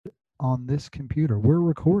on this computer. We're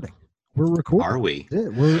recording. Are we?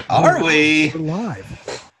 We're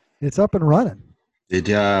live. It's up and running.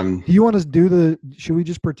 Do you want to should we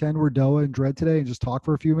just pretend we're Doa and Dread today and just talk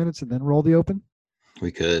for a few minutes and then roll the open?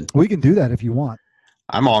 We could. We can do that if you want.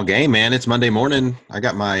 I'm all game, man. It's Monday morning. I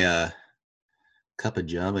got my cup of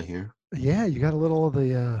Java here. Yeah, you got a little of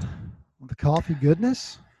the coffee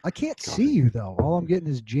goodness. I can't see you, though. All I'm getting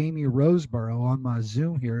is Jamie Roseborough on my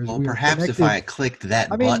Zoom here. Well, perhaps if I clicked that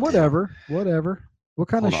button. I mean, whatever. What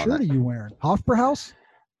kind of shirt are you wearing? Hofbrauhaus?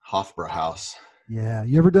 Hofbrauhaus. Yeah.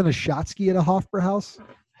 You ever done a shotski at a Hofbrauhaus?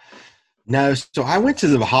 No. So I went to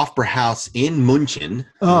the Hofbrauhaus in München.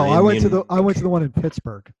 Oh, I went to the one in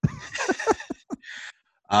Pittsburgh.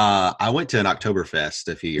 I went to an Oktoberfest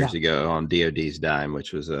a few years ago on DOD's dime,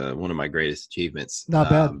 which was one of my greatest achievements. Not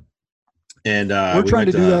bad. And we're trying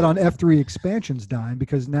to do that on F3 Expansion's dime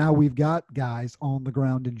because now we've got guys on the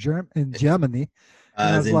ground in Germany.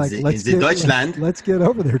 I was like, let's get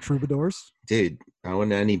over there, troubadours. Dude,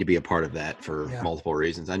 I need to be a part of that for multiple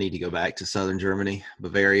reasons. I need to go back to southern Germany.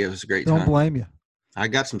 Bavaria was a great time. Don't blame you. I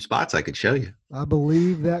got some spots I could show you. I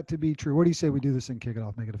believe that to be true. What do you say we do this and kick it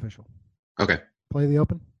off, make it official? Okay. Play the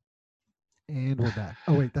open. And we're back.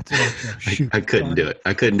 Oh, wait, that's it. Shoot. I couldn't do it.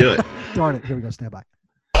 Darn it. Here we go. Stand by.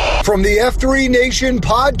 From the F3 Nation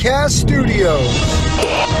Podcast Studios.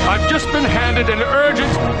 I've just been handed an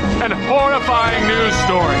urgent and horrifying news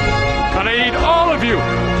story. And I need all of you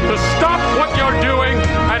to stop what you're doing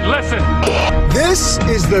and listen. This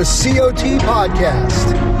is the COT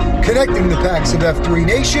Podcast, connecting the packs of F3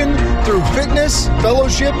 Nation through fitness,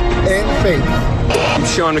 fellowship, and faith. I'm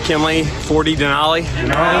Sean McKinley, 40 Denali.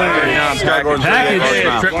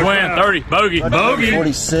 Package. Trip plan, 30. Bogey.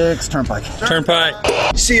 46, Turnpike.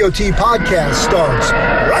 COT Podcast starts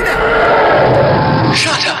right now.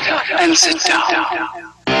 Shut up and sit down.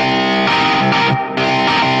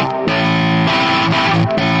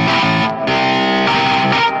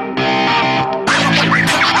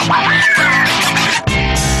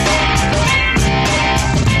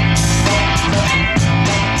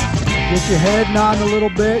 Get your head nodding a little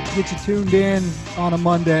bit. Get you tuned in on a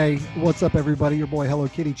Monday. What's up, everybody? Your boy Hello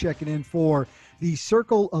Kitty checking in for the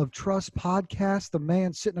Circle of Trust podcast. The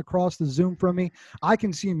man sitting across the Zoom from me. I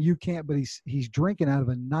can see him. You can't, but he's drinking out of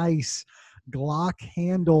a nice Glock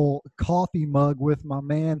handle coffee mug with my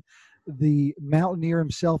man, the mountaineer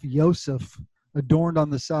himself, Yosef, adorned on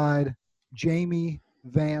the side. Jamie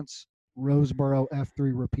Vance Roseborough,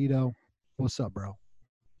 F3 Rapido. What's up, bro?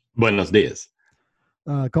 Buenos dias.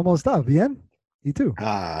 ¿Cómo está? ¿Bien? ¿Y tú?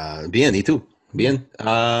 Bien, ¿y tú? Bien.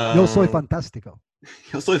 Yo soy fantástico.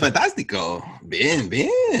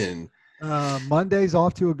 Bien. Monday's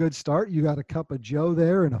off to a good start. You got a cup of Joe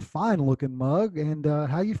there and a fine-looking mug. And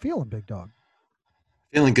how you feeling, big dog?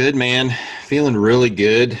 Feeling good, man. Feeling really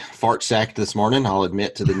good. Fart sacked this morning, I'll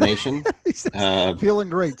admit to the nation. Feeling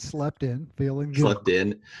great. Slept in. Feeling good. Slept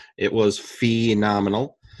in. It was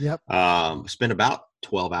phenomenal. Yep. Spent about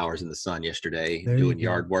 12 hours in the sun yesterday doing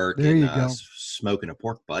yard work smoking a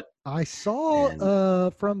pork butt. I saw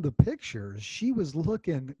from the pictures, she was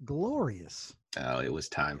looking glorious. Oh, it was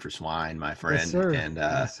time for swine, my friend. Yes, sir. And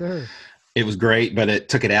yes, sir. It was great, but it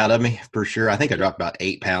took it out of me for sure. I think I dropped about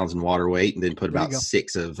 8 pounds in water weight and then put about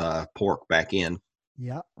 6 of pork back in.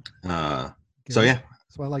 Yeah. So yeah.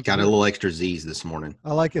 So I like got a little extra Z's this morning.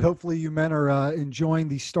 I like it. Hopefully you men are enjoying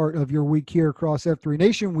the start of your week here across F3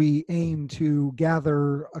 Nation. We aim to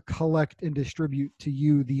gather, collect, and distribute to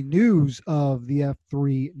you the news of the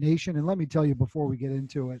F3 Nation. And let me tell you before we get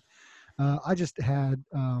into it, I just had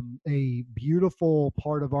a beautiful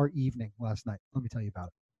part of our evening last night. Let me tell you about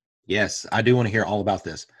it. Yes, I do want to hear all about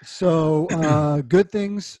this. So good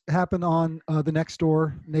things happen on the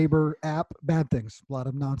Nextdoor neighbor app. Bad things, a lot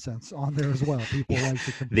of nonsense on there as well. People like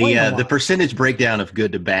to complain. The percentage breakdown of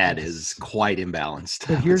good to bad is quite imbalanced.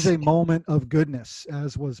 But here's a moment of goodness,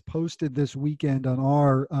 as was posted this weekend on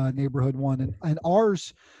our neighborhood one, and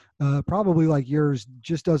ours. Probably like yours,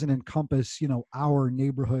 just doesn't encompass, our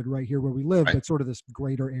neighborhood right here where we live, but sort of this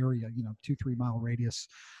greater area, 2-3 mile radius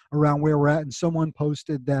around where we're at. And someone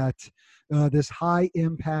posted that this high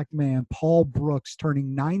impact man, Paul Brooks,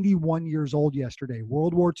 turning 91 years old yesterday,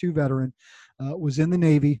 World War II veteran, was in the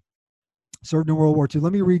Navy. Served in World War II.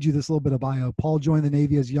 Let me read you this little bit of bio. Paul joined the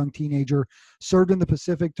Navy as a young teenager, served in the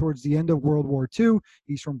Pacific towards the end of World War II.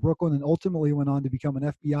 He's from Brooklyn and ultimately went on to become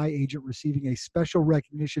an FBI agent, receiving a special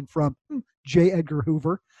recognition from J. Edgar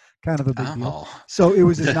Hoover. Kind of a big deal. So it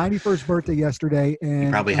was his 91st birthday yesterday. And he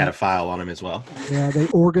probably had a file on him as well. Yeah, they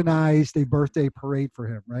organized a birthday parade for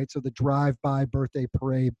him, right? So the drive-by birthday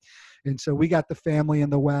parade. And so we got the family in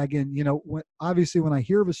the wagon. Obviously when I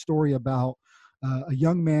hear of a story about a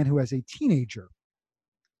young man who has a teenager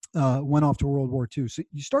went off to World War II. So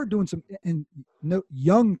you start doing some, and no,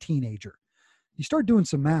 young teenager, you start doing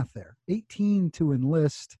some math there. 18 to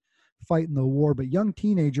enlist, fight in the war, but young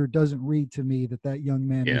teenager doesn't read to me that young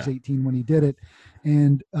man was 18 when he did it.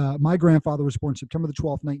 And my grandfather was born September the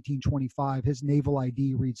 12th, 1925. His naval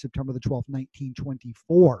ID reads September the 12th,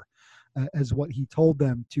 1924, as what he told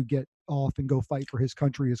them to get off and go fight for his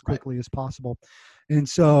country as quickly as possible. And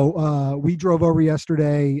so we drove over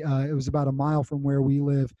yesterday. It was about a mile from where we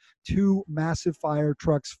live. 2 massive fire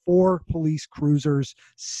trucks, 4 police cruisers,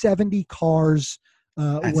 70 cars.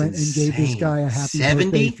 Went and gave this guy a happy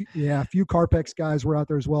 70? birthday. Yeah, a few Carpex guys were out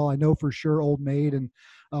there as well. I know for sure Old Maid and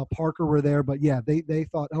Parker were there, but yeah, they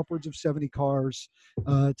thought upwards of 70 cars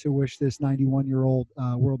to wish this 91-year-old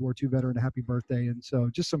World War II veteran a happy birthday. And so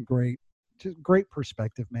just some great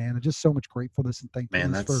perspective, man, and just so much gratefulness and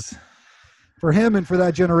thankfulness for him and for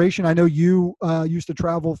that generation. I know you used to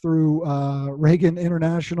travel through Reagan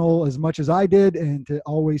International as much as I did, and to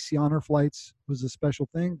always see honor flights was a special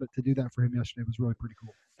thing, but to do that for him yesterday was really pretty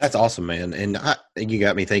cool. That's awesome, man. And you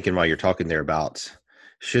got me thinking while you're talking there about,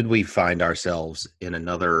 should we find ourselves in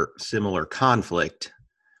another similar conflict?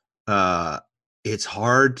 It's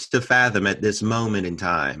hard to fathom at this moment in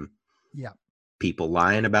time. Yeah. People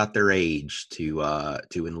lying about their age to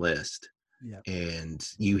enlist. Yeah. And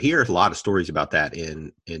you hear a lot of stories about that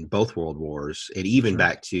in both world wars, and even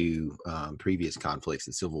back to previous conflicts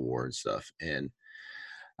and Civil War and stuff. And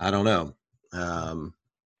I don't know.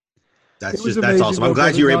 That's awesome. I'm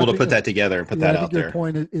glad you were able to put that together and put that out there. Your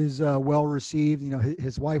point is well received. You know,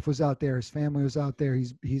 his wife was out there, his family was out there.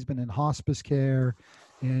 He's been in hospice care,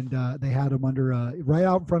 and they had him under right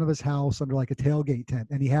out in front of his house under like a tailgate tent,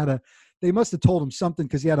 and they must have told him something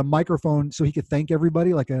because he had a microphone so he could thank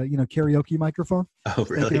everybody, like a karaoke microphone. Oh,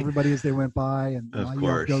 really? Thanking everybody as they went by, and of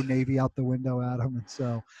course. Go Navy out the window at him. And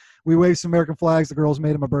so we waved some American flags. The girls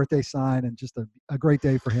made him a birthday sign, and just a great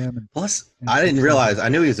day for him. And plus, I didn't realize. I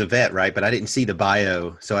knew he was a vet, right? But I didn't see the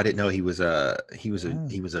bio, so I didn't know he was a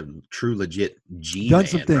true legit G man,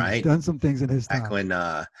 right? Done some things in his time. Back when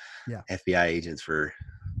FBI agents were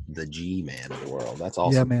the G man of the world. That's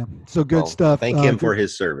awesome. Yeah, man. So good stuff. Thank him for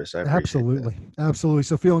his service. I Absolutely.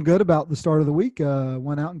 So feeling good about the start of the week.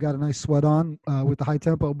 Went out and got a nice sweat on with the high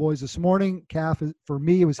tempo boys this morning. Calf, for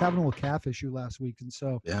me, it was having a little calf issue last week. And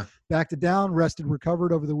so back to down, rested,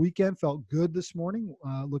 recovered over the weekend. Felt good this morning.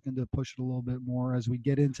 Looking to push it a little bit more as we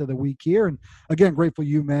get into the week here. And again, grateful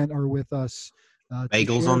you, man, are with us.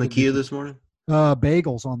 Bagels on the queue this morning?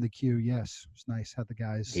 Bagels on the queue. Yes. It's nice. Had the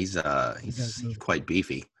guys. He's quite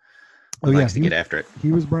beefy. Likes to get after it.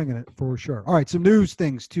 He was bringing it for sure. All right, some news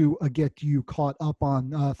things to get you caught up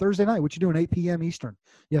on Thursday night. What you doing? 8 p.m. Eastern.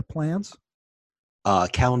 You have plans?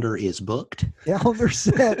 Calendar is booked. Calendar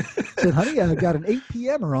set. Said, honey, I got an 8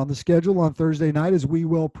 p.m.er on the schedule on Thursday night as we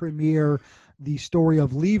will premiere the story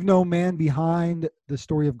of Leave No Man Behind, the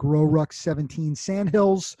story of Grow Ruck 17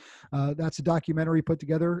 Sandhills. That's a documentary put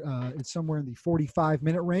together. It's somewhere in the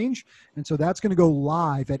 45-minute range. And so that's going to go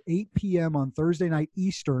live at 8 p.m. on Thursday night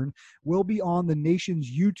Eastern. We'll be on the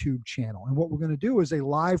Nation's YouTube channel. And what we're going to do is a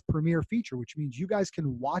live premiere feature, which means you guys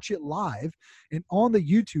can watch it live. And on the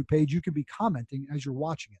YouTube page, you can be commenting as you're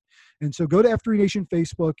watching it. And so go to F3 Nation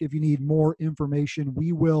Facebook if you need more information.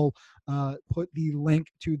 We will put the link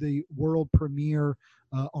to the world premiere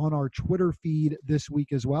on our Twitter feed this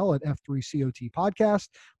week as well at F3COT Podcast.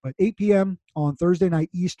 But 8 p.m. on Thursday night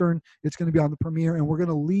Eastern, it's going to be on the premiere, and we're going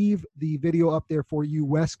to leave the video up there for you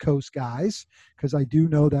West Coast guys, because I do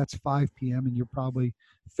know that's 5 p.m. and you're probably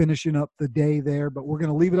finishing up the day there, but we're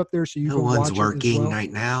going to leave it up there so you can watch it. No one's working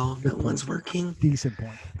right now. No one's working. Decent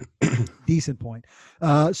point. Decent point.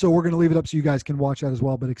 So we're going to leave it up so you guys can watch that as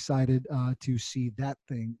well, but excited to see that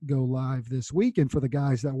thing go live this week. And for the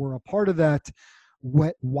guys that were a part of that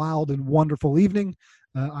wet, wild, and wonderful evening,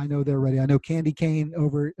 I know they're ready. I know Candy Cane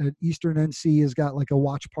over at Eastern NC has got like a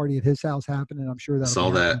watch party at his house happening. I'm sure that'll saw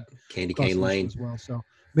that Candy Cane Lane as well. So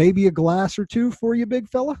maybe a glass or two for you, big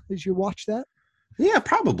fella, as you watch that. Yeah,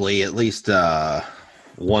 probably at least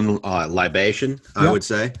one libation, I would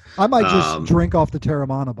say. I might just drink off the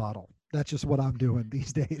Terramana bottle. That's just what I'm doing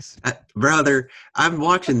these days. Brother, I'm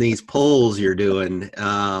watching these polls you're doing.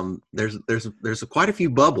 There's quite a few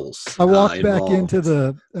bubbles. I walked back into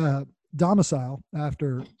the domicile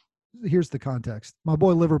after. Here's the context. My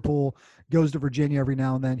boy Liverpool goes to Virginia every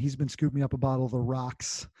now and then. He's been scooping me up a bottle of the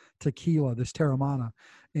Rock's tequila, this Terramana.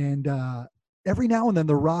 And every now and then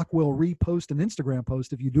the Rock will repost an Instagram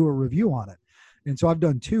post if you do a review on it. And so I've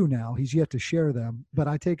done 2 now. He's yet to share them, but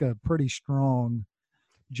I take a pretty strong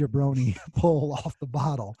jabroni pull off the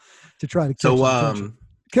bottle to try to catch attention.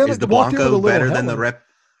 Is the walked in with a Blanco little better than the hello. Rep?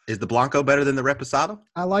 Is the Blanco better than the Reposado?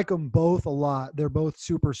 I like them both a lot. They're both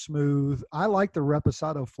super smooth. I like the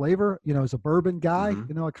Reposado flavor. As a bourbon guy,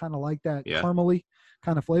 Mm-hmm. I kind of like that Yeah. caramely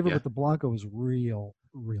kind of flavor, Yeah. but the Blanco is real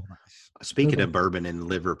nice. Speaking They're of bourbon in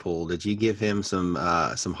Liverpool, did you give him some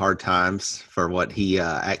hard times for what he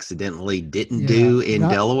accidentally didn't do in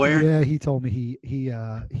Delaware? Yeah, he told me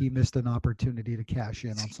he missed an opportunity to cash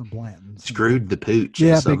in on some Blantons. Screwed the pooch,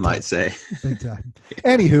 Yeah, as some big time. might say. Big time.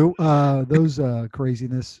 Anywho, those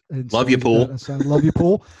craziness and Love you, stories Pool. love you,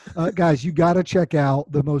 Pool. Guys, you got to check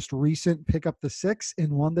out the most recent Pick Up the Six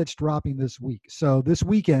and one that's dropping this week. So this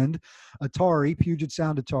weekend, Puget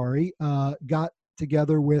Sound Atari, got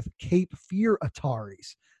together with Cape Fear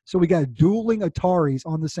Ataris. So we got dueling Ataris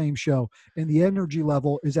on the same show, and the energy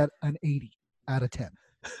level is at an 80 out of 10.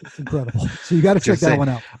 It's incredible. So you got to check that one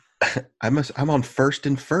out. I'm on first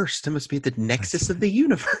and first. It must be the nexus of the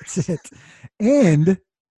universe. That's it. And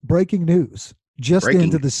breaking news just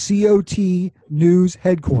into the COT news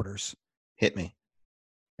headquarters. Hit me.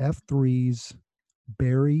 F3's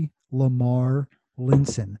Barry Lamar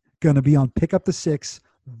Linson going to be on Pick Up the Six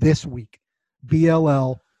this week.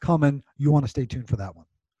 BLL coming. You want to stay tuned for that one.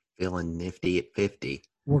 Feeling nifty at 50.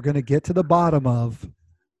 We're going to get to the bottom of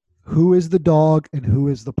who is the dog and who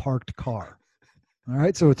is the parked car. All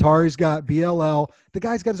right, so Atari's got BLL. The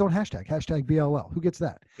guy's got his own hashtag BLL. Who gets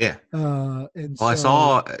that? Yeah. I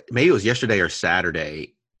saw, maybe it was yesterday or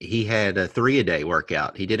Saturday, he had a 3-a-day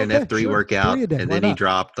workout. He did an F3 workout, and then he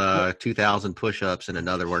dropped 2,000 push-ups in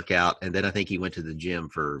another workout, and then I think he went to the gym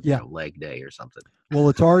for leg day or something.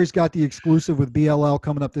 Well, Atari's got the exclusive with BLL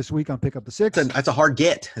coming up this week on Pick Up the Six. That's a hard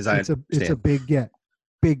get, as I understand. It's a big get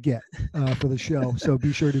for the show. So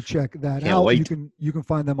be sure to check that Can't out. wait. You can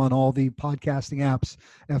find them on all the podcasting apps.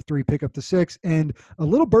 F3 Pick Up the Six. And a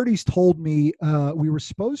little birdie's told me we were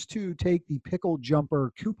supposed to take the Pickle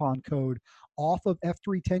Jumper coupon code off of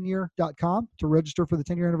f3tenyear.com to register for the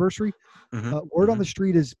 10-year anniversary. Word on the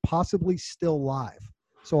street is possibly still live.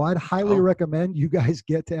 So I'd highly recommend you guys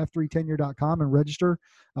get to f3tenyear.com and register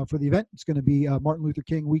for the event. It's going to be Martin Luther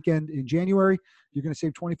King weekend in January. You're going to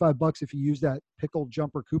save $25 if you use that Pickle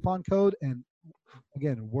Jumper coupon code. And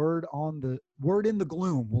again, word in the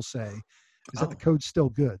gloom, we'll say, is that the code's still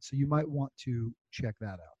good. So you might want to check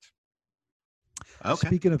that out. Okay.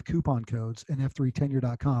 Speaking of coupon codes and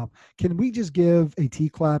f3tenyear.com, can we just give a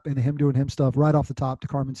T-clap and him doing him stuff right off the top to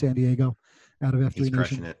Carmen Sandiego out of F3 He's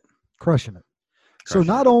Nation? Crushing it. So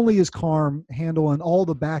not only is Carm handling all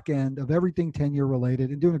the back end of everything 10-year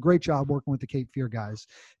related and doing a great job working with the Cape Fear guys,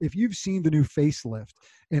 if you've seen the new facelift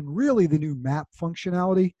and really the new map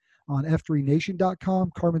functionality on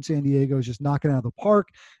f3nation.com, Carmen Sandiego is just knocking it out of the park.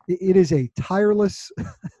 It is a tireless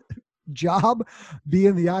job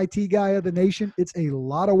being the IT guy of the nation. It's a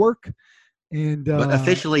lot of work. But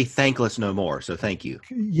officially thankless no more. So thank you.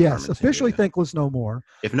 Yes, officially thankless no more.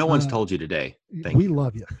 If no one's told you today, we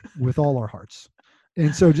love you with all our hearts.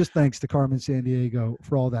 And so just thanks to Carmen Sandiego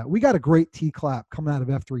for all that. We got a great T-clap coming out of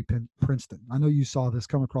F3 Princeton. I know you saw this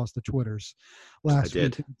come across the Twitters last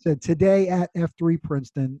week. It said today at F3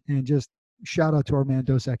 Princeton, and just shout out to our man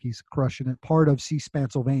Dos Equis, crushing it, part of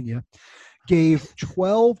C-Spansylvania, gave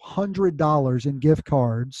 $1,200 in gift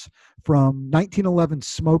cards from 1911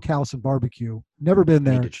 Smokehouse and Barbecue. Never been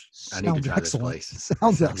there. I need to try this place.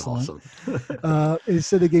 Sounds excellent. Awesome. It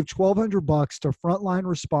said they gave $1,200 to frontline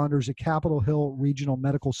responders at Capitol Hill Regional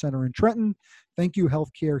Medical Center in Trenton. Thank you,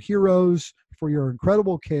 healthcare heroes, for your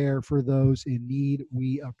incredible care for those in need.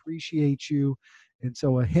 We appreciate you. And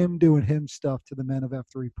so a him doing him stuff to the men of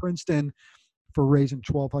F3 Princeton for raising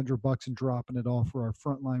 $1,200 and dropping it off for our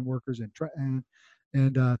frontline workers in Trenton.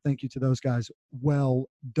 And thank you to those guys. Well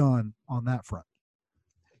done on that front.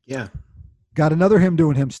 Yeah. Got another him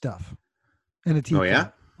doing him stuff. And a Oh, yeah?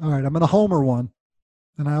 All right. I'm going to homer one.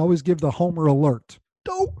 And I always give the homer alert.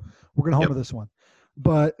 We're going to homer this one.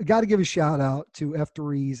 But I got to give a shout out to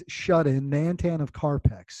F3's shut-in, Nantan of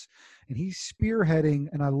Carpex. And he's spearheading,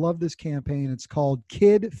 and I love this campaign. It's called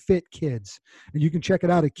Kid Fit Kids. And you can check it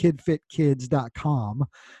out at kidfitkids.com.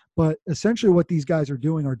 But essentially what these guys are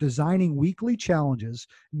doing are designing weekly challenges,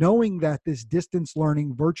 knowing that this distance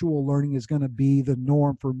learning, virtual learning is going to be the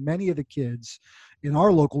norm for many of the kids in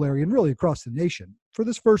our local area and really across the nation for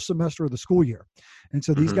this first semester of the school year. And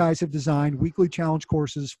so these guys have designed weekly challenge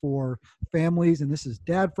courses for families, and this is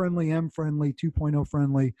dad-friendly, M-friendly, 2.0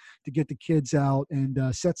 friendly, to get the kids out and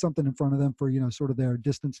set something in front of them for, sort of their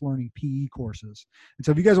distance learning PE courses. And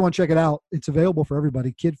so if you guys want to check it out, it's available for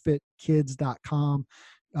everybody, kidfitkids.com.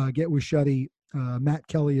 Get with Shuddy Matt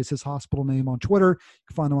Kelly is his hospital name on Twitter. You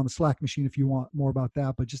can find him on the Slack machine if you want more about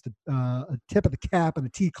that. But just a tip of the cap and a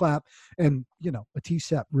T-clap and, a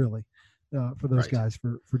T-step, really, for those guys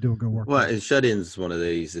for doing good work. Well, and shut-in's one of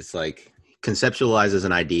these. It's like conceptualizes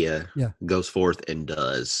an idea, Yeah. goes forth and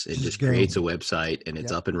does. It just go. creates a website, and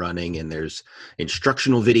it's up and running, and there's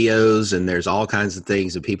instructional videos, and there's all kinds of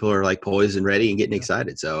things, and people are like poised and ready and getting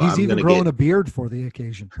excited. So He's I'm even gonna growing a beard for the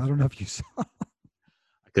occasion. I don't know if you saw.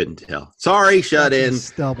 I couldn't tell. Sorry, shut-in.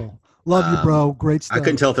 Stubble. Love you, bro. Great stuff. I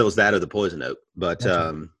couldn't tell if it was that or the poison oak, but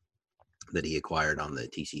Right. that he acquired on the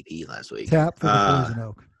TCP last week. Tap for the poison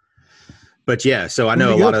oak. But yeah, so I know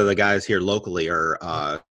a Pretty lot good. of the guys here locally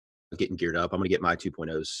are getting geared up. I'm going to get my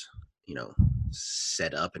 2.0s,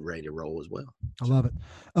 set up and ready to roll as well. I love it.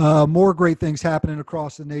 More great things happening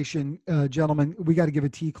across the nation. Gentlemen, we got to give a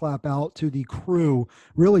T-clap out to the crew,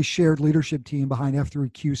 really shared leadership team behind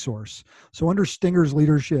F3Q Source. So under Stinger's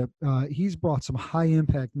leadership, he's brought some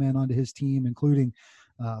high-impact men onto his team, including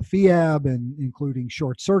FIAB and including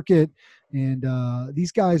Short Circuit. And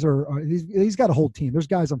these guys he's got a whole team. There's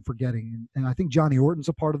guys I'm forgetting. And I think Johnny Orton's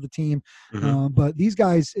a part of the team. Mm-hmm. But these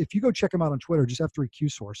guys, if you go check them out on Twitter, just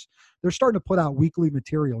F3Q Source, they're starting to put out weekly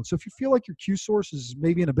material. And so if you feel like your Q Source is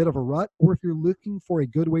maybe in a bit of a rut, or if you're looking for a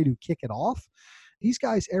good way to kick it off, these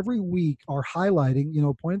guys every week are highlighting,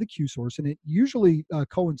 pointing the Q Source. And it usually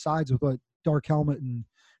coincides with what Dark Helmet and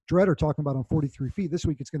Dredd are talking about on 43 feet. This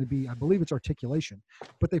week it's going to be, I believe it's articulation.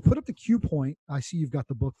 But they put up the Q point. I see you've got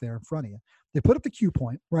the book there in front of you. They put up the Q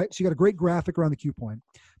point, right? So you got a great graphic around the Q point.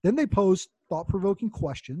 Then they post thought-provoking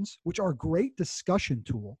questions, which are a great discussion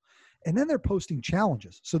tool. And then they're posting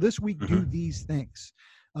challenges. So this week, do these things.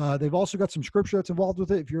 They've also got some scripture that's involved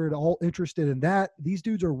with it. If you're at all interested in that, these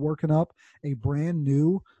dudes are working up a brand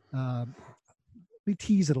new, let me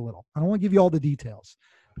tease it a little. I don't want to give you all the details.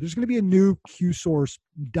 But there's going to be a new Q Source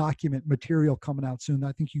document material coming out soon that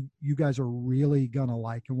I think you guys are really going to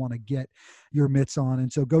like and want to get your mitts on. And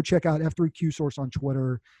so go check out F3Q Source on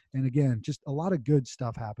Twitter. And again, just a lot of good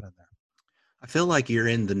stuff happening there. I feel like you're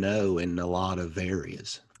in the know in a lot of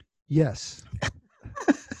areas. Yes.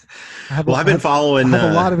 I've been following. I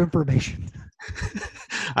have a lot of information.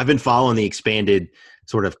 I've been following the expanded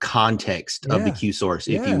sort of context of the Q Source,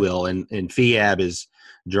 if you will. And FIAB is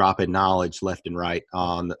dropping knowledge left and right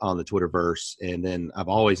on the Twitterverse. And then I've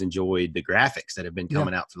always enjoyed the graphics that have been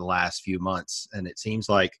coming out for the last few months. And it seems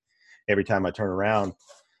like every time I turn around,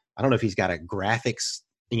 I don't know if he's got a graphics,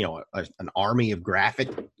 an army of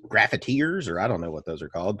graffiteers, or I don't know what those are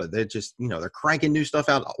called, but they're just, they're cranking new stuff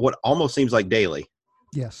out. What almost seems like daily.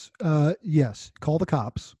 Yes. Yes. Call the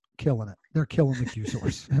cops. Killing it. They're killing the Q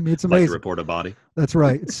Source. I mean, it's amazing. Like to report a body. That's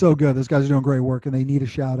right. It's so good. Those guys are doing great work, and they need a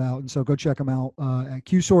shout out. And so go check them out at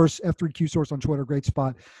Q Source, F3Q Source on Twitter. Great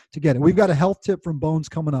spot to get it. We've got a health tip from Bones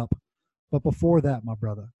coming up, but before that, my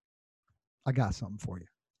brother, I got something for you.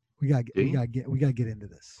 We got to get into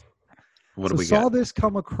this. What do we saw got? this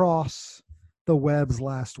come across the webs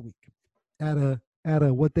last week at a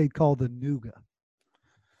what they call the Nuga.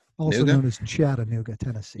 Also known as Chattanooga,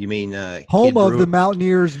 Tennessee. You mean home of the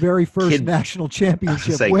Mountaineers' very first national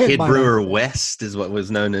championship win. Kid Brewer West is what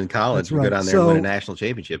was known in college. That's right. We go down there and win a national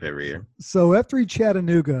championship every year. So F3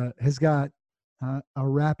 Chattanooga has got a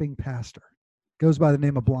rapping pastor. Goes by the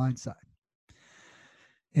name of Blindside.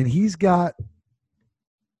 And he's got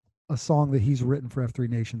a song that he's written for F3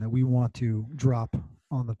 Nation that we want to drop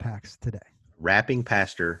on the PAX today. Rapping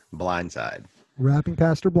Pastor Blindside. Rapping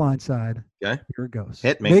Pastor Blindside. Okay. Here it goes.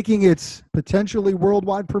 Hit me. Making its potentially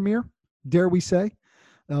worldwide premiere, dare we say.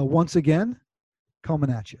 Once again, coming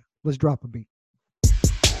at you. Let's drop a beat.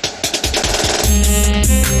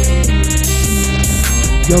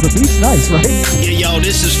 Yo, the beat's nice, right? Yeah, yo,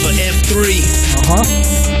 this is for F3.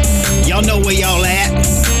 Uh-huh. Y'all know where y'all at.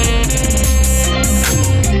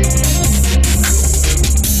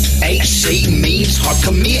 HC means hard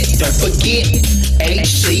commit, don't forget.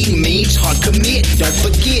 HC means hard commit, don't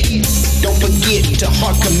forget. Don't forget to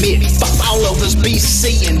hard commit. Fuck all of us be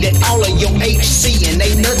seeing that all of your HCing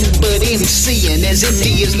ain't nothing but MCing, as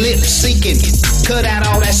empty as lip seeking. Cut out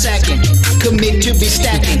all that sacking, commit to be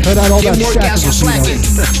stacking. Cut out all Get that more gas for slacking.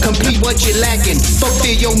 Complete what you're lacking.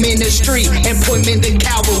 Fulfill your ministry and point men to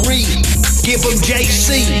Calvary. Give them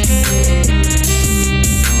JC.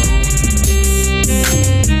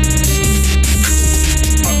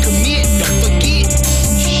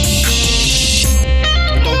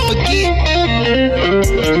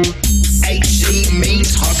 HC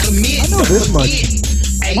means hard commit. I know this much.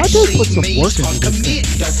 My dad put some work into this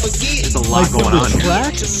thing. There's a lot going on From the here.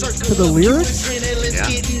 track to the lyrics. Yeah.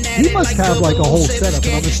 He must have like a whole setup,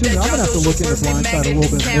 and I'm assuming I'm gonna have to look into Blindside a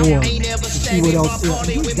little bit more to see what else.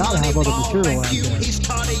 He's got to have other material out there.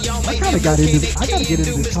 I kind of got into. I got to get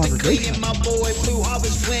into this congregation.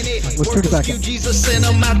 Right, let's turn it back up. Jesus sent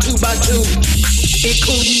them out 2 by 2,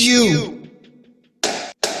 including you.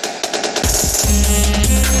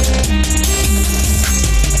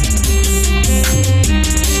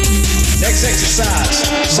 Next exercise,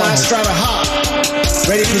 side strata hop.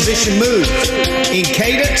 Ready, position, move. In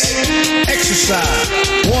cadence, exercise.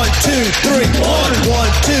 1, 2, 3. 1,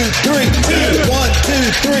 1, 2, 3. 2. 1,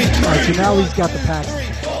 2, 3. All right, so now he's got the packs.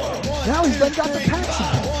 Now he's done got the packs.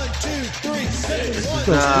 1, 2,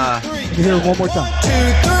 3. Let me hear it one more time. 2,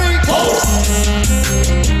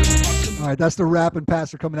 3. All right, that's the rapping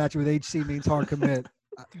pastor coming at you with HC means hard commit.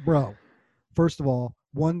 Bro, first of all,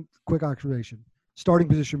 one quick observation. Starting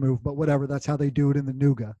position move, but whatever. That's how they do it in the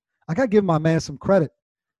Nuga. I got to give my man some credit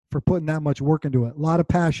for putting that much work into it. A lot of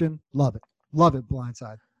passion. Love it. Love it,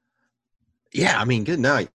 Blindside. Yeah, I mean, good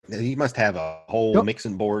night. He must have a whole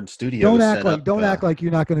mixing board studio. Don't act like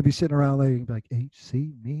you're not going to be sitting around like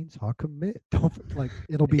HC means hard commit. Don't like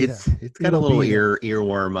it'll be there. It's got a little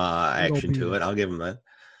earworm action to it. I'll give him that.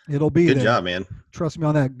 It'll be good there. job, man. Trust me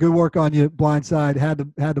on that. Good work on you, Blindside.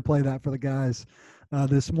 Had to play that for the guys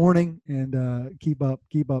this morning, and keep up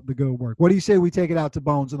the good work. What do you say we take it out to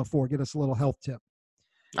Bones in the 4? Get us a little health tip.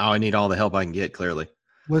 Oh, I need all the help I can get. Clearly,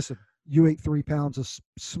 listen. You ate 3 pounds of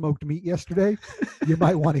smoked meat yesterday. You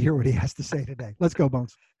might want to hear what he has to say today. Let's go,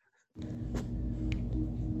 Bones.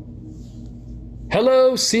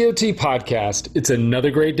 Hello, COT Podcast. It's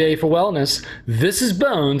another great day for wellness. This is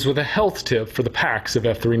Bones with a health tip for the PAX of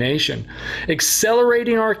F3 Nation.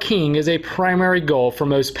 Accelerating our king is a primary goal for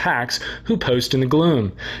most PAX who post in the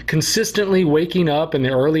gloom. Consistently waking up in the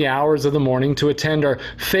early hours of the morning to attend our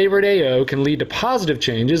favorite AO can lead to positive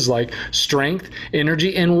changes like strength,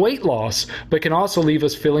 energy, and weight loss, but can also leave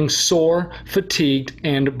us feeling sore, fatigued,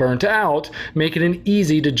 and burnt out, making it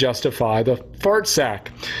easy to justify the fart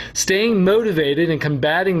sack. Staying motivated and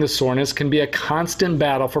combating the soreness can be a constant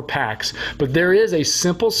battle for PAX, but there is a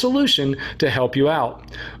simple solution to help you out.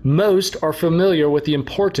 Most are familiar with the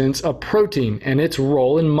importance of protein and its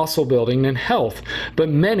role in muscle building and health, but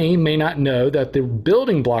many may not know that the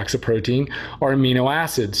building blocks of protein are amino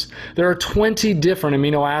acids. There are 20 different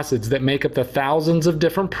amino acids that make up the thousands of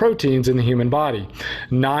different proteins in the human body.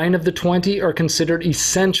 9 of the 20 are considered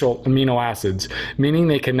essential amino acids, meaning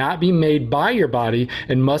they cannot be made by your body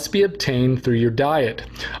and must be obtained through your diet.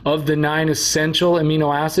 Of the 9 essential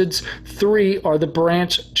amino acids, 3 are the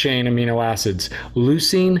branch chain amino acids: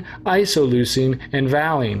 leucine, isoleucine, and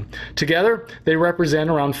valine. Together, they represent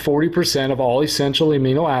around 40% of all essential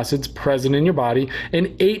amino acids present in your body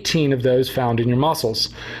and 18 of those found in your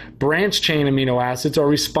muscles. Branch chain amino acids are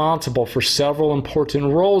responsible for several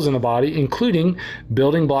important roles in the body, including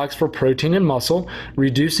building blocks for protein and muscle,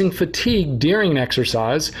 reducing fatigue during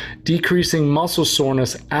exercise, decreasing muscle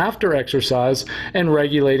soreness after exercise, and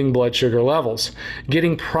regulating blood sugar levels.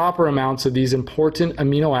 Getting proper amounts of these important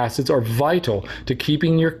amino acids are vital to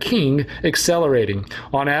keeping your king accelerating.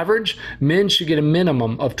 On average, men should get a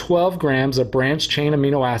minimum of 12 grams of branch chain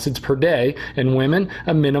amino acids per day, and women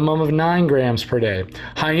a minimum of 9 grams per day.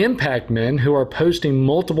 High-impact men who are posting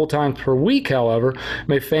multiple times per week, however,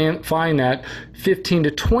 may find that 15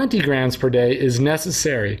 to 20 grams per day is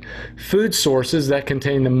necessary. Food sources that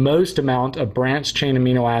contain the most amount of branch chain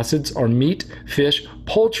amino acids are meat, fish,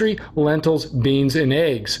 poultry, lentils, beans, and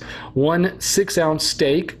eggs. 1 6-ounce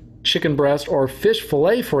steak, chicken breast, or fish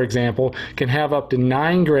fillet, for example, can have up to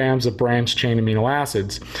 9 grams of branch chain amino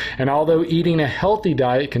acids. And although eating a healthy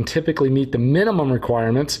diet can typically meet the minimum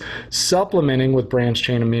requirements, supplementing with branch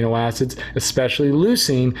chain amino acids, especially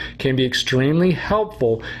leucine, can be extremely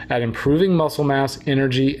helpful at improving muscle mass,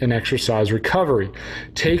 energy, and exercise recovery.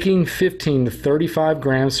 Taking 15 to 35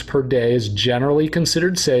 grams per day is generally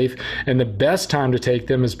considered safe, and the best time to take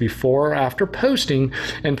them is before or after posting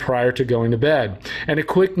and prior to going to bed. And a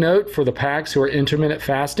quick note for the PAX who are intermittent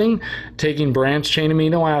fasting: taking branch chain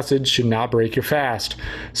amino acids should not break your fast.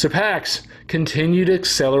 So PAX, continue to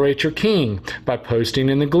accelerate your king by posting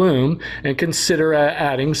in the gloom, and consider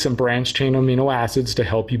adding some branch chain amino acids to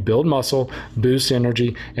help you build muscle, boost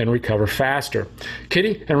energy, and recover faster.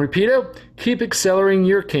 Kitty and Rapido, keep accelerating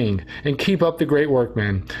your king and keep up the great work,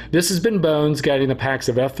 man. This has been Bones guiding the PAX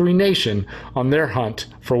of F3 Nation on their hunt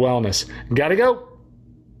for wellness. Gotta go.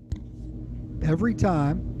 Every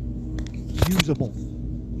time, usable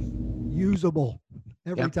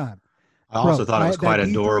every time. I also thought it was quite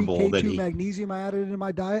adorable K2 that he magnesium I added into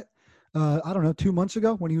my diet. I don't know, 2 months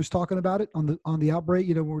ago when he was talking about it on the outbreak.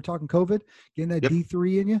 When we were talking COVID, getting that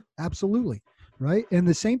D3 in you, absolutely. right? And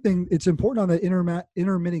the same thing, it's important on the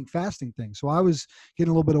intermittent fasting thing. So I was getting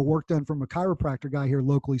a little bit of work done from a chiropractor guy here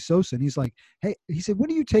locally, Sosa, and he's like, hey, he said, when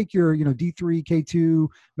do you take your, D3, K2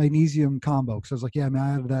 magnesium combo? Because I was like, yeah, man,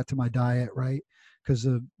 I added that to my diet, right? Because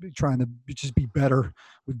of trying to just be better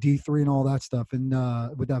with D3 and all that stuff, and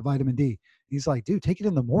with that vitamin D. He's like, dude, take it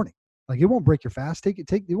in the morning. Like, it won't break your fast.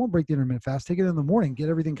 It won't break the intermittent fast. Take it in the morning, get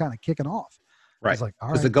everything kind of kicking off. I Right. was like, all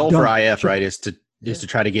Because right, the goal done. for IF, Check. right, is to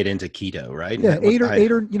try to get into keto, right? Yeah, And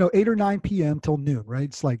 8 or 9 p.m. till noon, right?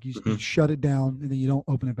 It's like you shut it down and then you don't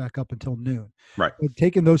open it back up until noon. Right. But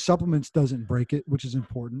taking those supplements doesn't break it, which is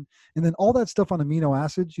important. And then all that stuff on amino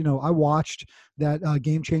acids, I watched that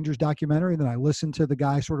Game Changers documentary, and then I listened to the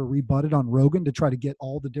guy sort of rebut it on Rogan to try to get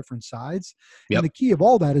all the different sides. Yep. And the key of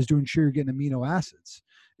all that is to ensure you're getting amino acids.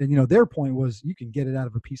 And, their point was you can get it out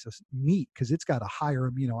of a piece of meat because it's got a higher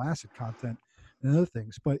amino acid content and other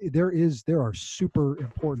things, but there are super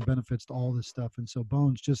important benefits to all this stuff. And so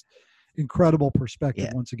Bones, just incredible perspective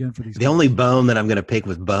once again for these The guys. only bone that I'm going to pick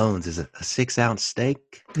with Bones is a 6-ounce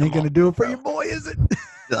steak. Ain't going to do it for your boy, is it?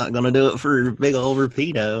 Not going to do it for big old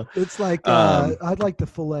Rapido. It's like, I'd like the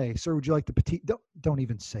filet. Sir, would you like the petite? Don't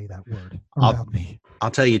even say that word around me. I'll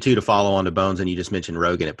tell you too, to follow on to Bones, and you just mentioned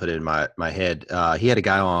Rogan, it put it in my head. He had a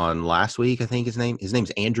guy on last week, I think his name's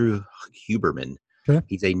Andrew Huberman. Okay.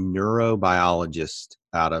 He's a neurobiologist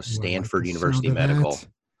out of Stanford University Medical.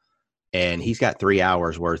 And he's got 3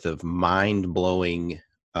 hours worth of mind-blowing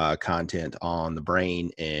content on the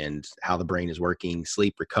brain and how the brain is working,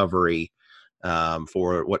 sleep recovery,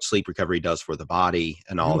 for what sleep recovery does for the body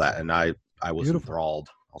and all that. And I was enthralled.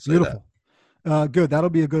 I'll say that. Good.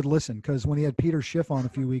 That'll be a good listen, because when he had Peter Schiff on a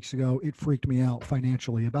few weeks ago, it freaked me out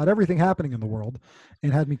financially about everything happening in the world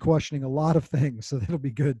and had me questioning a lot of things. So that'll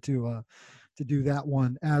be good to do that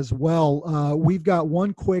one as well. We've got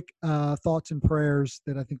one quick thoughts and prayers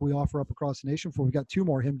that I think we offer up across the nation before we got two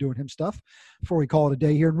more him doing him stuff before we call it a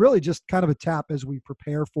day here, and really just kind of a tap as we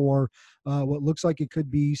prepare for what looks like it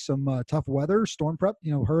could be some tough weather, storm prep,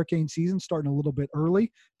 hurricane season starting a little bit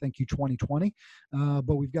early. Thank you, 2020.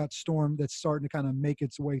 But we've got storm that's starting to kind of make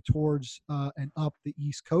its way towards and up the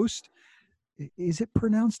East Coast. Is it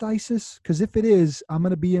pronounced ISIS? Because if it is, I'm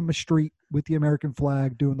going to be in my street with the American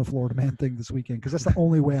flag doing the Florida man thing this weekend, because that's the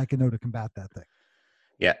only way I can know to combat that thing.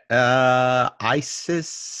 Yeah.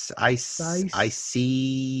 ISIS. I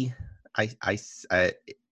see.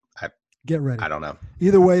 Get ready. I don't know.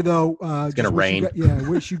 Either way, though, it's going to rain.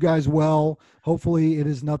 Wish you guys well. Hopefully it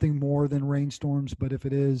is nothing more than rainstorms, but if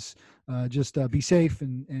it is, just be safe.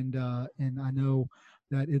 And I know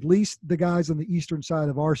that at least the guys on the eastern side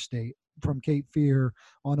of our state, from Cape Fear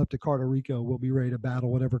on up to Puerto Rico, will be ready to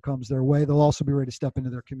battle whatever comes their way. They'll also be ready to step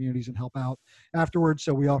into their communities and help out afterwards.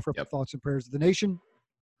 So we offer up the thoughts and prayers of the nation,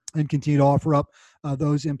 and continue to offer up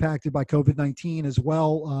those impacted by COVID-19 as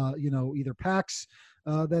well. Either PACs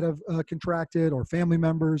that have contracted, or family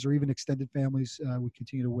members, or even extended families. We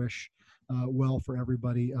continue to wish well for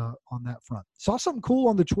everybody on that front. Saw something cool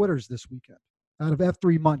on the Twitters this weekend out of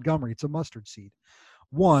F3 Montgomery. It's a mustard seed.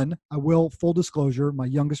 One, full disclosure, my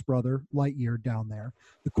youngest brother, Lightyear, down there.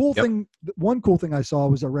 One cool thing I saw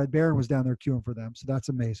was that Red Baron was down there queuing for them. So that's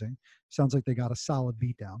amazing. Sounds like they got a solid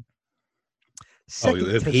beat down.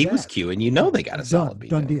 If he was queuing, they got a solid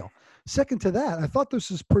beat down. Done deal. Second to that, I thought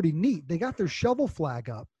this was pretty neat. They got their shovel flag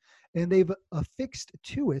up, and they've affixed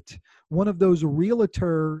to it one of those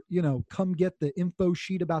realtor, come get the info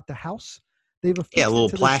sheet about the house. They've affixed a little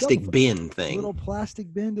plastic bin thing. A little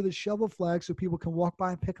plastic bin to the shovel flag so people can walk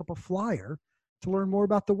by and pick up a flyer to learn more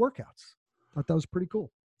about the workouts. Thought that was pretty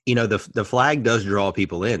cool. The flag does draw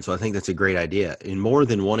people in, so I think that's a great idea. In more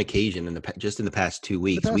than one occasion, in the past 2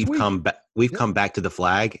 weeks, we've come back to the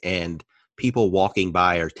flag, and people walking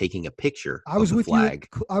by are taking a picture of the flag.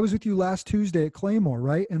 I was with you last Tuesday at Claymore,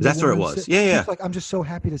 right? And that's where it was. She was like, I'm just so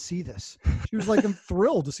happy to see this. She was like, I'm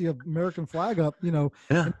thrilled to see an American flag up, And it's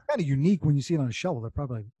kind of unique when you see it on a shovel. They're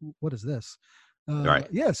probably like, what is this? Right.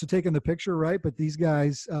 Yeah, so taking the picture, right? But these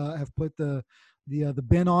guys have put the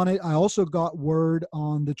bin on it. I also got word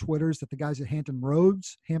on the Twitters that the guys at Hampton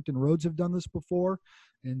Roads have done this before.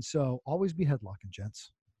 And so always be headlocking,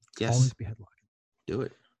 gents. Yes. Always be headlocking. Do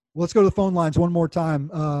it. Well, let's go to the phone lines one more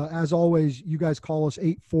time. As always, you guys call us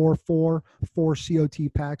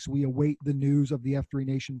 844-4COT PACS. We await the news of the F3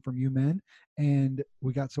 Nation from you men. And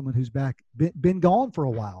we got someone who's back, been gone for a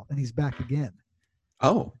while, and he's back again.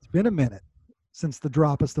 Oh. It's been a minute since the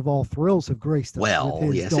droppest of all thrills have graced us.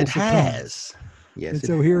 Well, yes, it has. Yes. And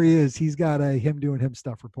so here he is. He's got a him doing him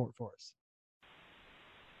stuff report for us.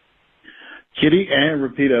 Kitty and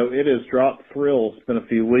Rapido, it has dropped thrills. It's been a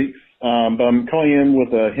few weeks. But I'm calling in with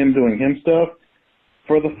him doing him stuff.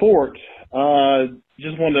 For the fort,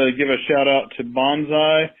 Just wanted to give a shout out to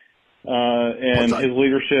Bonsai and his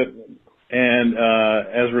leadership. And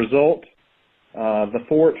as a result, the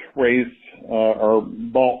fort raised or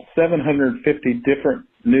bought 750 different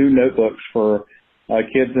new notebooks for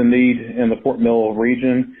kids in need in the Fort Mill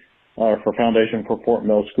region for Foundation for Fort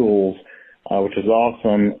Mill Schools, which is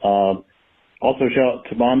awesome. Also, shout out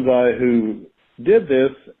to Bonsai, who did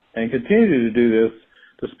this and continue to do this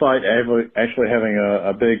despite actually having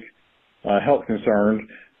a big health concern.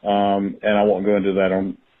 And I won't go into that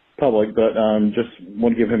on public, but just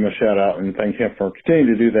want to give him a shout out and thank him for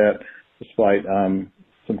continuing to do that despite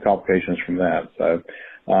some complications from that. So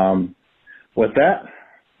with that,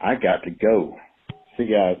 I got to go. See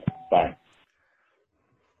you guys. Bye.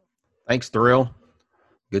 Thanks, Thrill.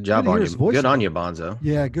 Good job on you. Good on you, Bonzo.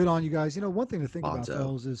 Yeah, good on you guys. You know, one thing to think about,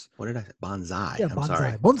 fellas, is what did I say? Bonsai. Yeah, I'm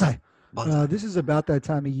sorry. Bonsai. Bonsai. This is about that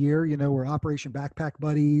time of year, you know, where Operation Backpack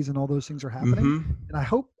Buddies and all those things are happening. And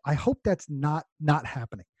I hope that's not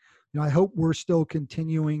happening. You know, I hope we're still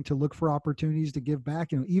continuing to look for opportunities to give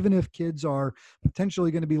back. You know, even if kids are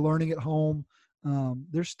potentially going to be learning at home,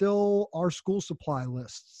 there still are school supply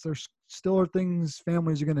lists. There's still are things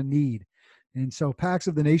families are going to need. And so Packs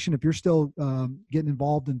of the Nation, if you're still getting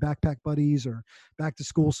involved in Backpack Buddies or back to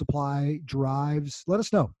school supply drives, let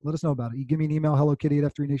us know. Let us know about it. You give me an email,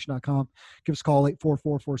 hellokitty@f3nation.com. Give us a call,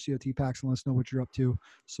 844-4COT-PACS, and let us know what you're up to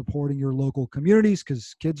supporting your local communities,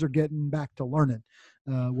 because kids are getting back to learning,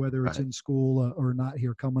 whether it's in school or not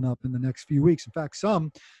here coming up in the next few weeks. In fact,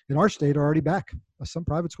 some in our state are already back. Some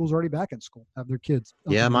private schools are already back in school, have their kids.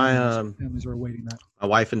 Yeah, my families are awaiting that. My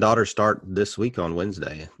wife and daughter start this week on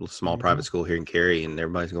Wednesday, a small private school here in Cary, and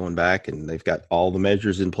everybody's going back, and they've got all the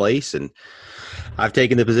measures in place. And I've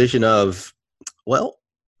taken the position of, well,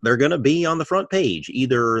 they're going to be on the front page.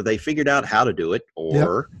 Either they figured out how to do it,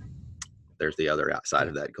 or there's the other side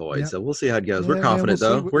of that coin. So we'll see how it goes. We're confident,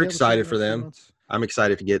 though. We're excited for them. I'm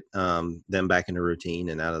excited to get them back into routine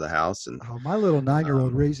and out of the house. And my little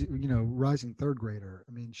 9-year-old rising third grader,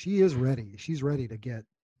 I mean, she is ready. She's ready to get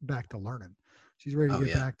back to learning. She's ready to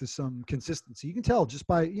get back to some consistency. You can tell just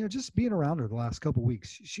by, just being around her the last couple of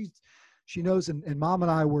weeks. She knows, and Mom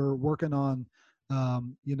and I were working on,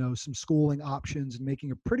 some schooling options and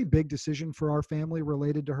making a pretty big decision for our family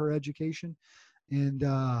related to her education. And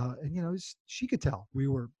she could tell we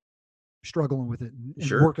were struggling with it and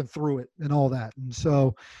working through it and all that. And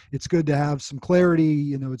so it's good to have some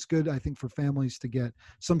clarity. It's good, I think, for families to get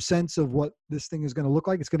some sense of what this thing is going to look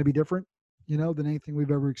like. It's going to be different, than anything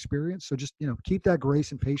we've ever experienced. So just, keep that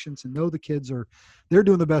grace and patience, and know the kids they're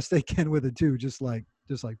doing the best they can with it too, just like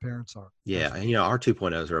parents are. Yeah. And, our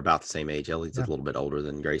 2.0s are about the same age. Ellie's a little bit older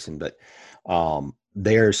than Grayson, but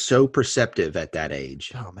they're so perceptive at that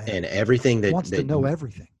age. Oh, man. And everything wants to know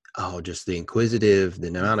everything. Oh, just the inquisitive, the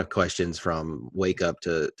amount of questions from wake up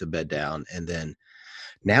to bed down. And then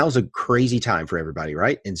now's a crazy time for everybody,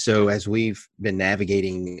 right? And so as we've been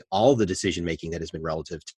navigating all the decision-making that has been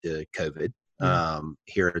relative to COVID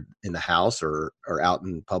here in the house or out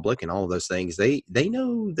in public and all of those things, they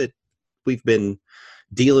know that we've been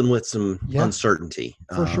dealing with some uncertainty.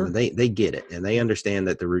 For sure. They get it, and they understand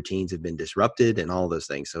that the routines have been disrupted and all those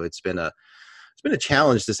things. So it's been a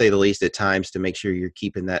challenge, to say the least, at times, to make sure you're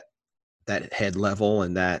keeping that head level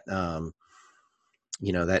and that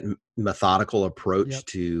that methodical approach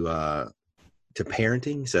to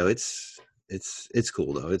parenting. So it's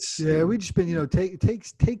cool though. We just been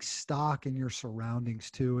take stock in your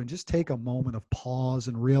surroundings too, and just take a moment of pause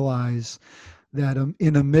and realize that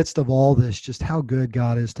in the midst of all this, just how good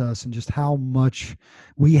God is to us, and just how much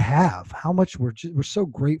we have, how much we're so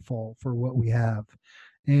grateful for what we have.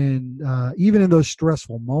 And even in those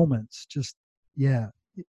stressful moments, just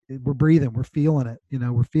we're breathing, we're feeling it.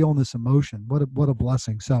 We're feeling this emotion. What a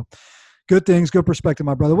blessing. So, good things, good perspective,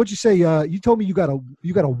 my brother. What'd you say? You told me you got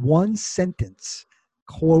a one sentence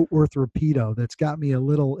quote worth repeato that's got me a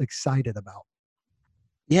little excited about.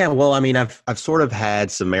 Yeah, well, I mean, I've sort of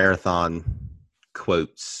had some marathon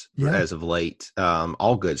quotes as of late,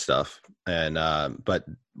 all good stuff, and but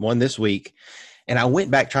one this week. And I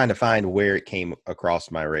went back trying to find where it came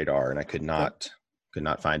across my radar, and I could not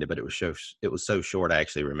find it. But it was so short, I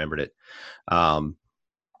actually remembered it. I'm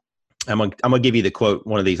gonna give you the quote.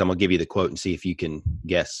 One of these, I'm gonna give you the quote and see if you can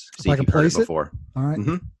guess. See if you've heard it before. All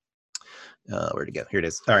right. Where'd it go? Here it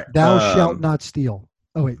is. All right. Thou shalt not steal.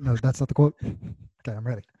 Oh wait, no, that's not the quote. Okay, I'm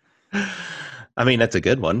ready. I mean, that's a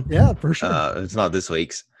good one. Yeah, for sure. It's not this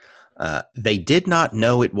week's. They did not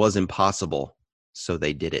know it was impossible, so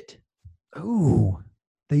they did it. Ooh,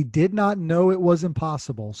 they did not know it was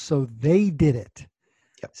impossible, so they did it.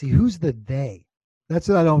 Yep. See, who's the they? That's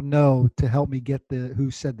what I don't know to help me get who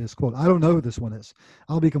said this quote. I don't know who this one is.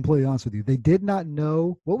 I'll be completely honest with you. They did not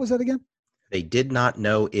know. What was that again? They did not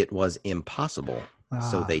know it was impossible,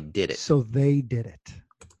 so they did it. So they did it.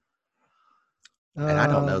 And I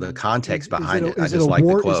don't know the context behind it. I Is it just a like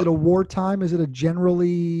war? the quote. Is it a wartime? Is it a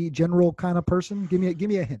general kind of person? Give me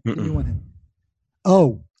a hint. Give me one hint.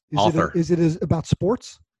 Oh, Author. Is it about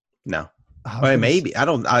sports? No. Well, maybe. I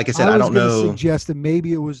don't. Like I said, I don't was know. going to suggest that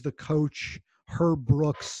maybe it was the coach, Herb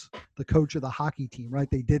Brooks, the coach of the hockey team. Right?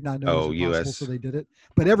 They did not know it was impossible, so they did it.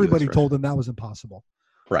 But everybody told them that was impossible.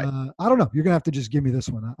 Right. I don't know. You're gonna have to just give me this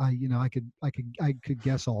one. I could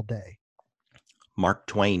guess all day. Mark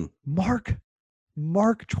Twain.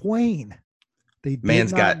 Mark Twain. They did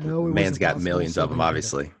man's not know it was got impossible, millions so of them, they did it.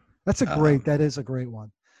 obviously. That is a great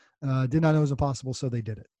one. Did not know it was impossible, so they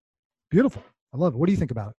did it. Beautiful. I love it. What do you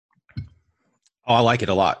think about it? Oh, I like it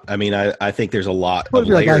a lot. I mean, I think there's a lot of layers.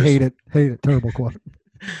 Like, I hate it. Terrible quote.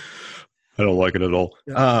 I don't like it at all.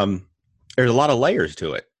 Yeah. There's a lot of layers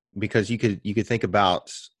to it, because you could think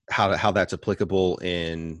about how that's applicable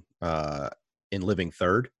in living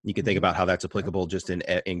third. You can think about how that's applicable just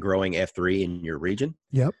in growing F3 in your region.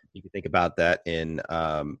 Yep. You can think about that in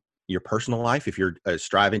your personal life. If you're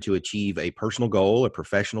striving to achieve a personal goal, a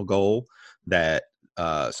professional goal that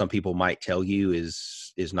some people might tell you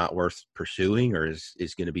is not worth pursuing, or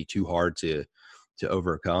is going to be too hard to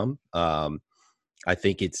overcome. I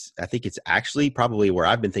think it's actually probably where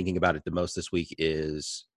I've been thinking about it the most this week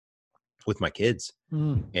is with my kids.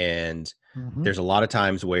 And there's a lot of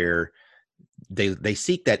times where they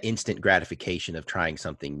seek that instant gratification of trying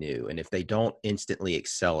something new. And if they don't instantly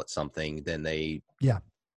excel at something, then they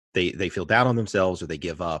feel down on themselves, or they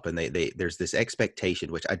give up. And there's this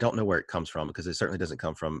expectation, which I don't know where it comes from, because it certainly doesn't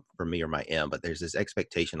come from me or my M, but there's this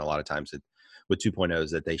expectation a lot of times that with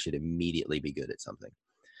 2.0s that they should immediately be good at something.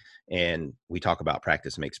 And we talk about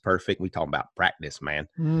practice makes perfect. We talk about practice, man.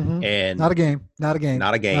 And not a game.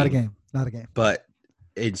 But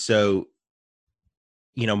and so,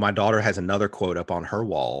 my daughter has another quote up on her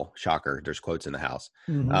wall. Shocker. There's quotes in the house.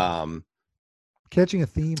 Catching a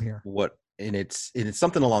theme here. And it's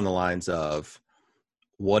something along the lines of,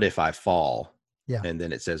 what if I fall? Yeah. And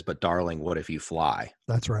then it says, but darling, what if you fly?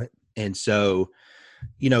 That's right. And so,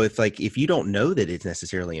 it's like, if you don't know that it's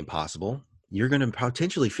necessarily impossible, you're going to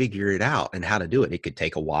potentially figure it out and how to do it. It could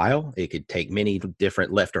take a while. It could take many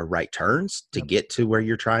different left or right turns to get to where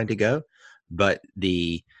you're trying to go. But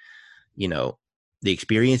the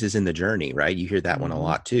experience is in the journey, right? You hear that one a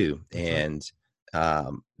lot too. And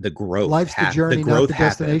the growth. Life's the journey, not the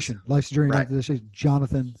destination. Happens. Life's the journey, not the destination.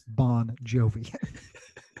 Jonathan Bon Jovi.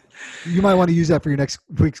 You might want to use that for your next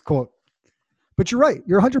week's quote. But you're right.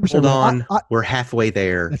 You're 100% Hold right. on. We're halfway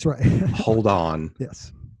there. That's right. Hold on.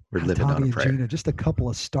 Yes. We're living Tommy on a prayer. and Gina, just a couple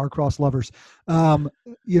of star-crossed lovers. I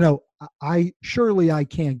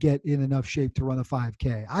can't get in enough shape to run a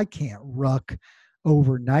 5K. I can't ruck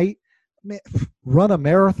overnight. Run a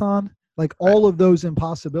marathon. Like all of those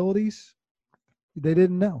impossibilities, they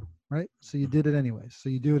didn't know, right? So you did it anyways. So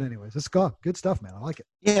you do it anyways. It's good stuff, man. I like it.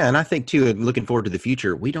 Yeah, and I think too, looking forward to the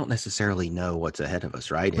future, we don't necessarily know what's ahead of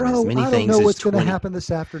us, right? Bro, and as many I things don't know what's going to happen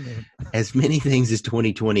this afternoon. As many things as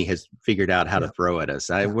 2020 has figured out how to throw at us,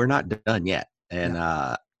 we're not done yet. And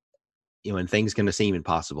when things going to seem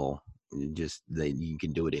impossible, you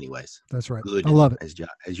can do it anyways. That's right. Good. I love it.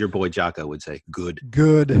 As your boy Jocko would say, good,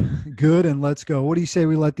 and let's go. What do you say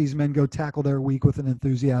we let these men go tackle their week with an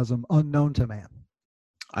enthusiasm unknown to man?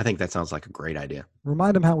 I think that sounds like a great idea.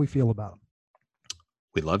 Remind them how we feel about them.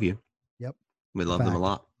 We love you. Yep. We love them a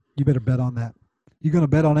lot. You better bet on that. You going to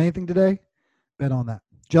bet on anything today? Bet on that.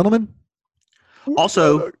 Gentlemen?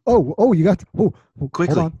 Also. You got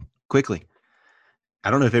Quickly.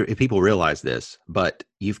 I don't know if people realize this, but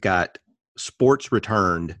you've got sports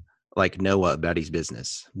returned like Noah about his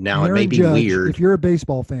business. Now, Aaron it may be Judge, weird. If you're a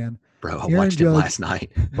baseball fan, bro, I watched him last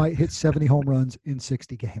night. Might hit 70 home runs in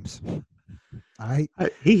 60 games. All right.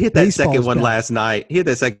 He hit that second one last night. And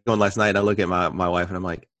I look at my wife and I'm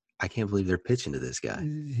like, I can't believe they're pitching to this guy.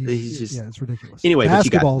 He's just, it's ridiculous. Anyway, but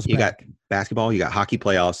you got basketball, you got hockey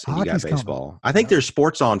playoffs, and you got baseball. Coming. I think there's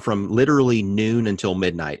sports on from literally noon until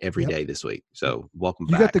midnight every day this week. So welcome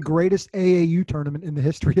back. You got the greatest AAU tournament in the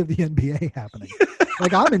history of the NBA happening.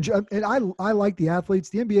 Like I'm enjoying, and I like the athletes.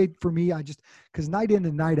 The NBA for me, because night in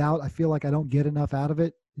and night out, I feel like I don't get enough out of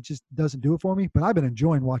it. It just doesn't do it for me. But I've been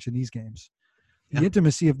enjoying watching these games. The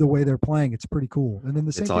intimacy of the way they're playing, it's pretty cool. And then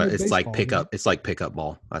the same thing with baseball, like pickup. It's like pickup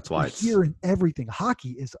ball. That's why it's hearing everything. Hockey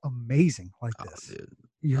is amazing like this. Dude,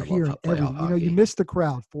 you're hearing everything. You miss the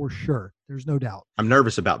crowd for sure. There's no doubt. I'm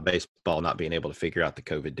nervous about baseball not being able to figure out the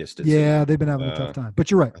COVID distance. Yeah, they've been having a tough time.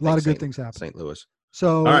 But you're right. A lot of good things happen. St. Louis.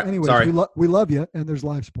 So, All right, anyways, sorry. we love you, and there's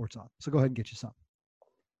live sports on. So go ahead and get you some.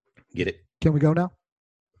 Get it. Can we go now?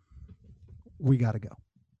 We got to go.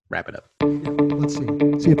 Wrap it up. Yeah, let's see.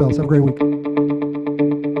 See you, fellas. Have a great week.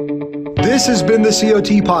 This has been the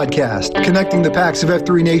COT Podcast, connecting the packs of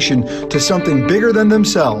F3 Nation to something bigger than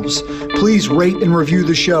themselves. Please rate and review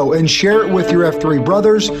the show and share it with your F3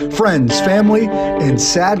 brothers, friends, family, and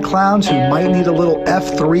sad clowns who might need a little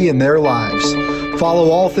F3 in their lives.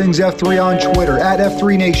 Follow all things F3 on Twitter at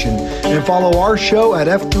F3 Nation and follow our show at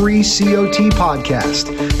F3 COT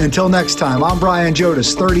Podcast. Until next time, I'm Brian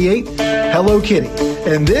Jodas, 38, Hello Kitty,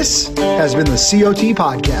 and this has been the COT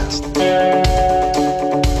Podcast.